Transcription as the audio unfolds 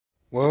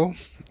Well,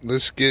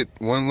 let's get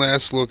one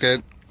last look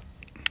at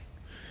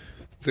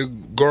the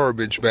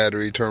garbage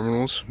battery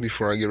terminals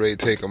before I get ready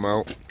to take them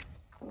out.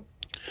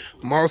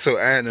 I'm also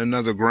adding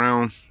another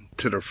ground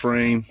to the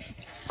frame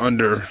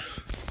under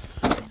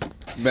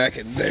back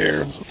in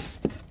there.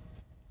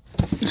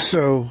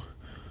 So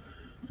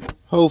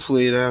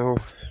hopefully that'll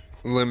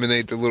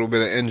eliminate the little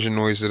bit of engine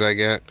noise that I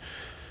got.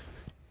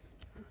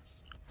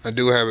 I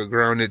do have it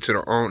grounded to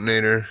the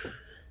alternator.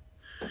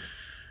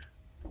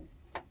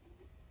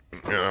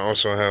 And I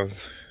also have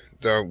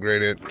the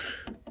upgraded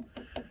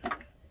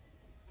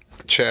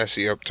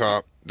chassis up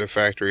top, the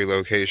factory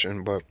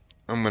location, but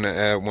I'm going to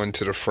add one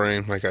to the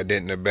frame like I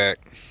did in the back.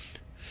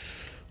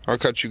 I'll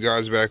cut you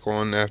guys back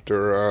on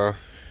after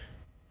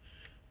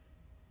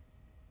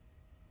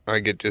I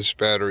get this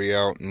battery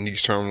out and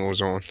these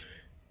terminals on.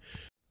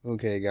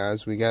 Okay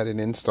guys, we got it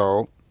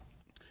installed.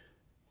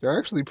 They're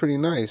actually pretty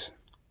nice.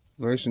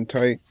 Nice and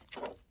tight.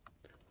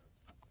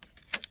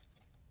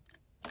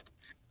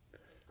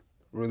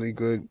 Really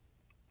good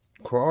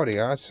quality,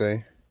 I'd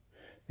say.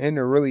 And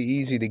they're really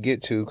easy to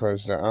get to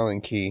because the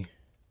Allen key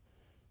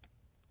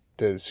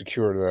to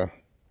secure the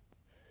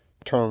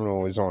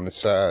terminal is on the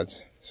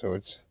sides. So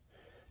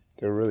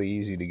they're really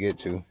easy to get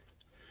to.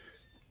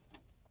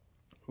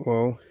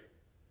 Well,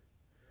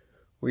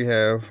 we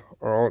have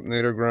our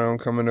alternator ground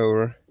coming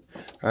over.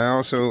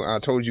 I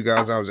told you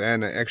guys I was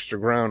adding an extra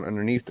ground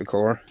underneath the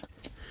car.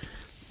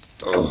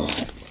 Oh.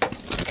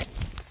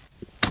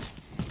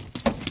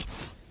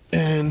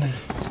 And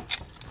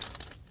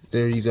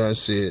there you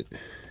guys see it.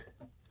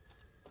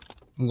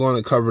 I'm going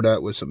to cover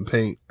that with some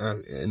paint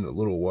in a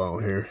little while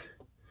here.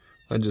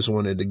 I just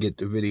wanted to get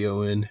the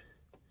video in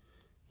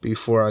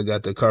before I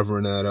got to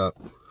covering that up.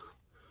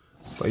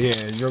 But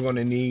yeah, you're going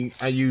to need,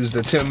 I used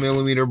a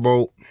 10mm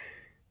bolt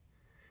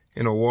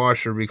and a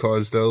washer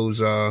because those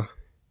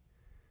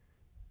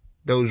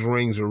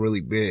rings are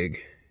really big.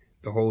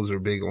 The holes are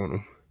big on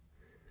them.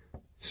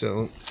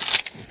 So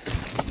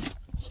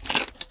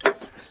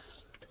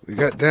we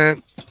got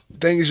that.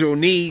 Things you'll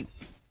need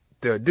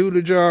to do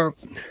the job.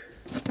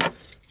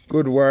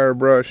 Good wire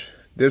brush.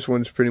 This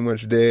one's pretty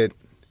much dead.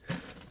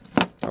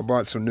 I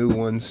bought some new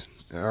ones.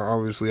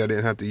 Obviously I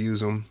didn't have to use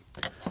them.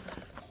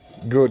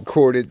 Good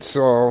corded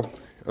saw.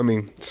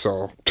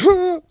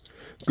 Good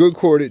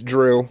corded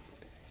drill.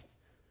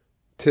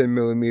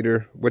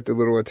 10mm with the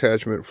little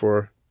attachment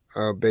for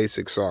a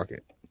basic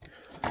socket.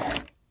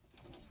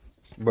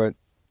 But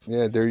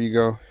yeah, there you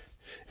go.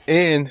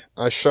 And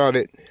I shot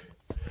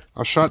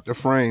the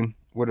frame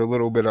with a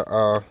little bit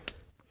of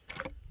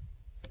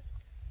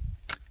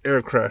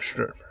aircraft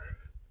strip.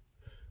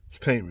 It's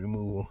paint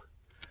removal.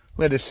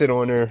 Let it sit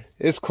on there.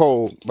 It's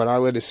cold, but I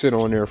let it sit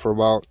on there for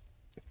about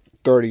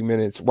 30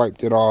 minutes,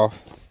 wiped it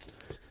off,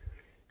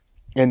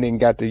 and then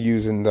got to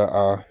using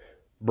the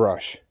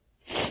brush.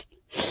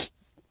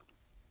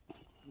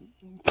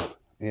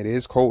 It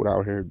is cold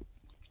out here,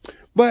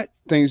 but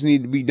things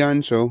need to be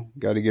done, so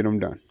got to get them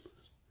done.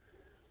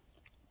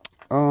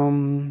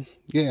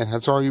 Yeah,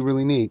 that's all you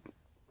really need.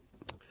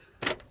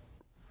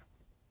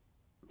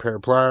 Pair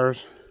of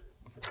pliers,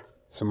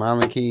 some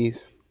Allen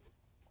keys,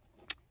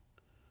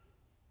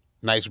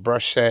 nice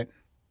brush set,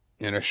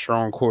 and a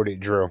strong corded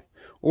drill.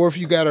 Or if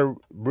you got a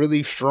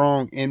really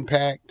strong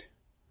impact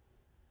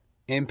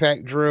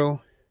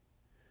drill,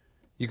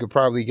 you could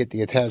probably get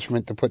the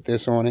attachment to put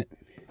this on it.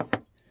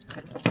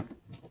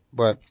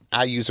 But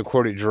I use a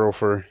corded drill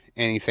for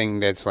anything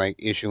that's like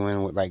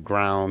issuing with like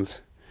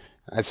grounds.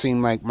 I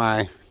seem like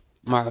my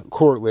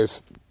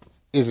cordless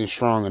isn't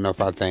strong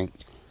enough, I think.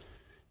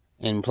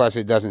 And plus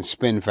it doesn't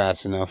spin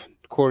fast enough.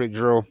 Corded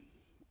drill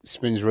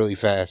spins really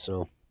fast,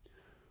 so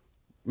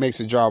makes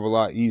the job a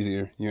lot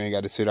easier. You ain't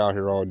got to sit out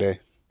here all day.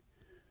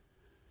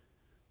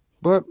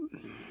 But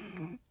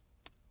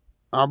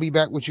I'll be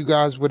back with you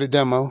guys with a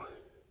demo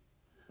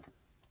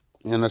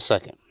in a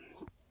second.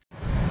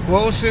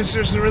 Well, since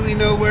there's really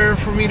nowhere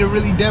for me to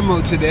really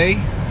demo today,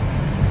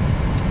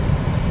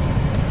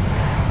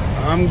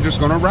 I'm just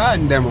gonna ride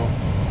and demo.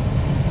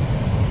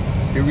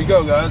 Here we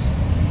go, guys.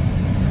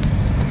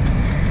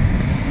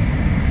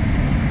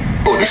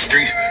 On the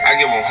streets, I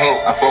give them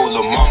hope. I fought with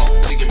Lil'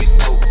 Mama, she give me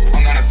dope.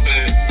 I'm not a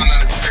fed, I'm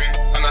not a friend,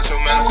 I'm not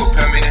your medical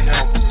permanent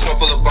help. So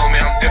pull up on me,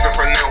 I'm dipping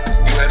for now.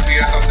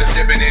 UFPS, I'm still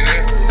shipping in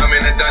it. I'm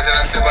in the dungeon,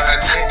 I sit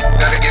behind tent.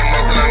 Gotta get more,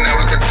 cause I'm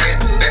never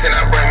content. They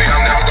cannot break me,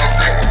 I'm never gon'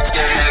 flip.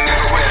 Scared ass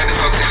nigga, where this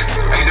so tense.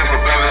 Ain't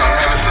different family, I'm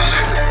having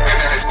selects. Back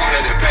in high school,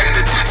 had that packing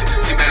attention.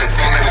 She better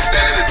fuck, make me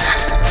stand at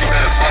attention. She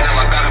better fuck, now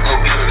I gotta go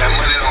get her. That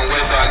money don't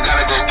waste, so I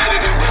gotta go get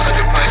it. It was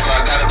such a price, so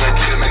I gotta go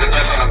get it. Make a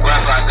dress on the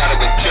ground, so I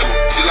gotta go kill her.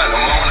 She like the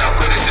moment I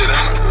put this shit on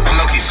her. I'm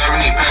low-key serving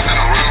these pants in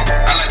a room.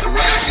 I like the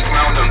way that she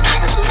smile with them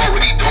dimples. Fuck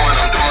what he doing,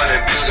 I'm doing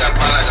that bill. Got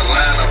pop like a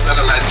lion, I'm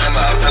feeling like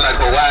Simba. I feel like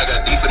Kawhi,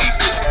 got deep for these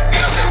bitches.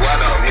 Yeah, I said, why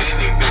not? I'm hitting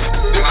these bitches.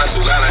 Do my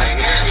suit, I ain't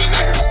here.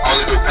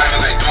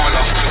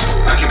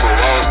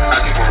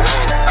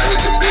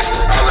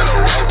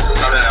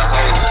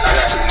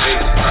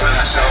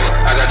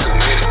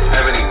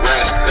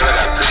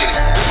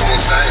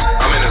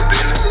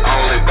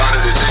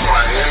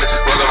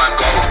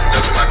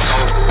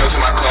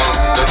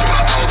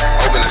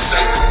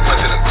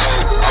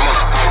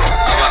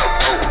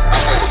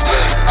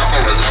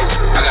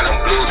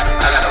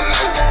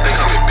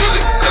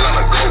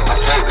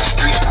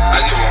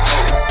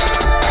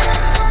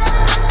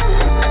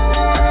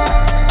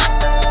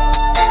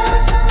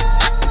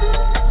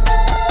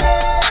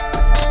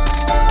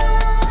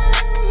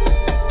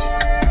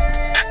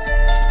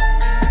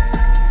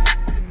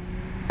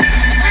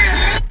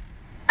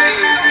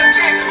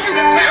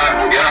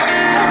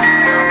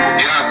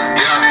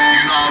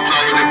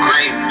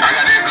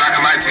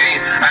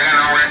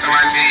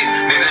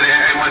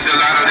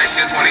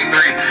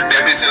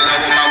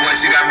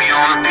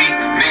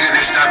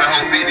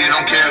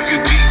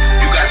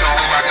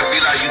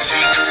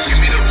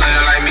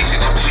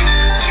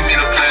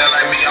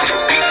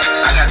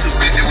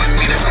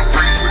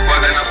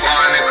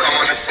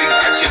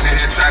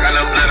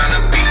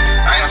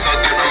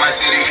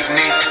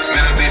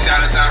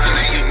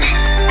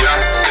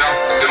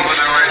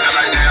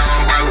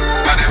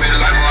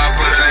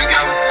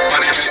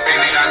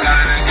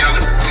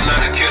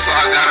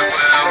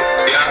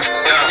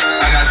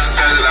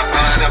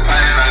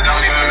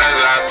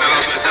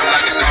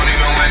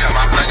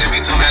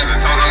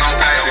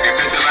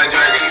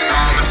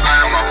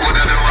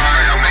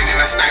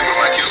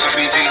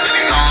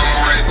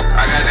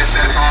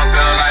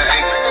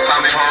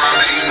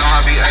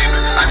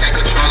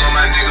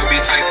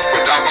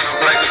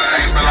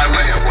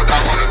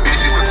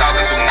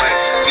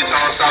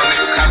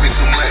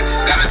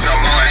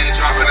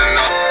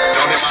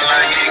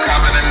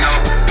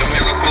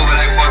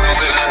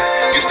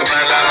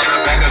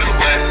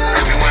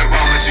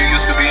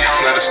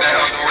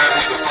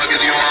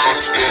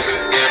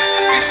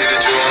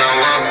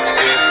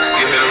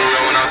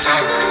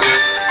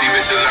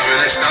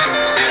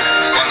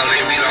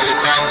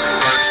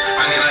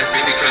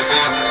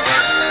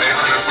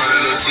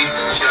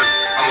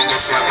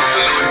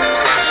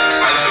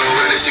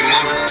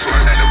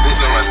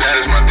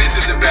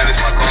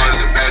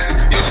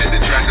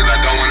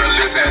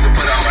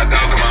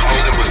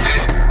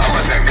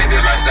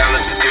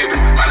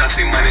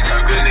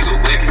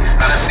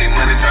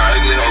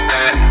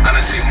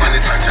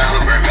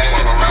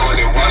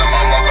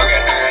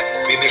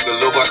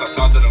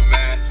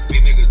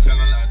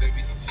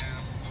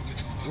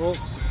 Well,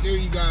 there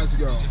you guys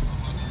go.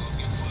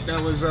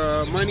 That was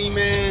Money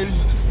Man.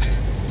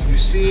 You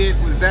See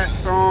It was that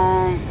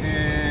song,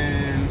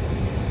 and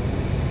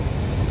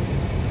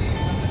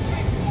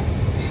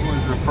what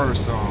was the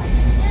first song?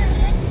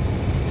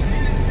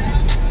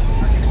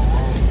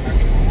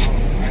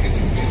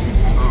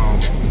 Oh,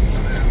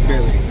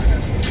 Billy.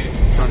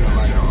 Turn the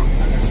light on.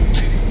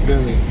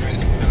 Billy.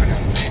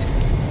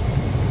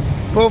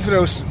 Both of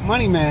those.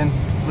 Money Man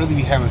really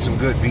be having some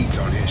good beats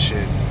on his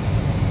shit.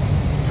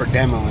 For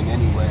demoing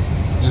anyway.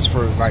 Just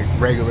for like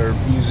regular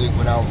music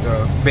without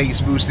the bass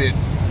boosted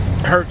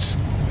Hertz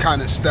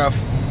kind of stuff.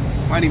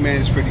 Money Man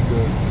is pretty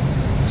good.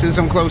 Since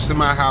I'm close to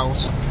my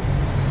house,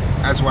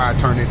 that's why I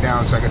turned it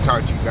down so I could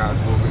talk to you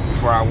guys a little bit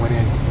before I went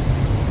in.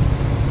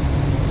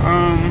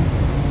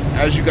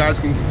 As you guys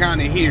can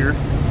kind of hear,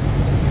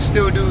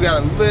 still do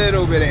got a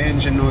little bit of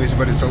engine noise,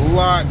 but it's a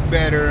lot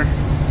better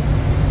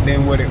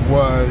than what it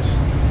was.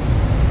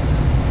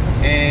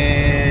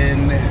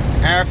 And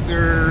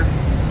after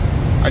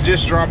I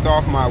just dropped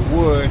off my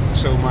wood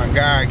so my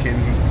guy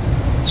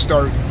can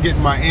start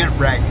getting my amp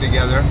rack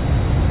together.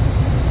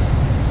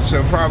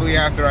 So probably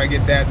after I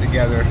get that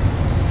together,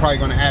 probably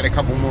going to add a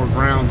couple more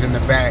grounds in the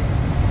back,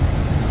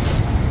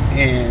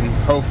 and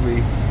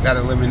hopefully that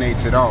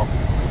eliminates it all.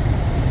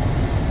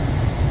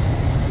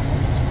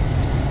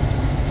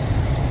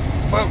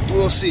 Well,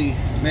 we'll see.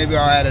 Maybe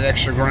I'll add an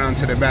extra ground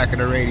to the back of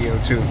the radio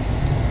too.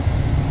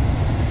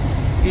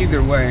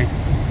 Either way,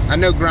 I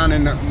know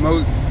grounding the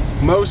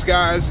most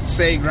guys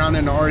say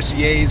grounding the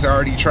RCAs. I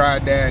already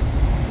tried that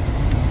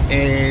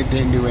and it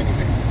didn't do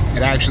anything.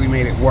 It actually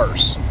made it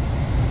worse.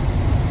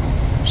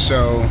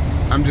 So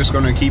I'm just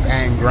gonna keep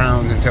adding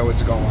grounds until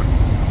it's going.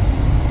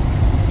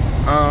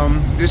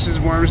 This is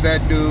Worms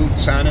That Dude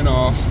signing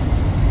off.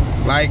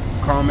 Like,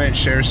 comment,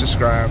 share,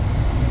 subscribe.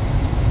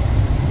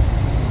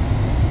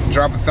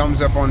 Drop a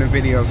thumbs up on the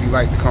video if you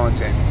like the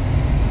content.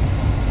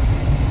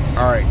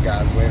 Alright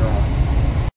guys, later on.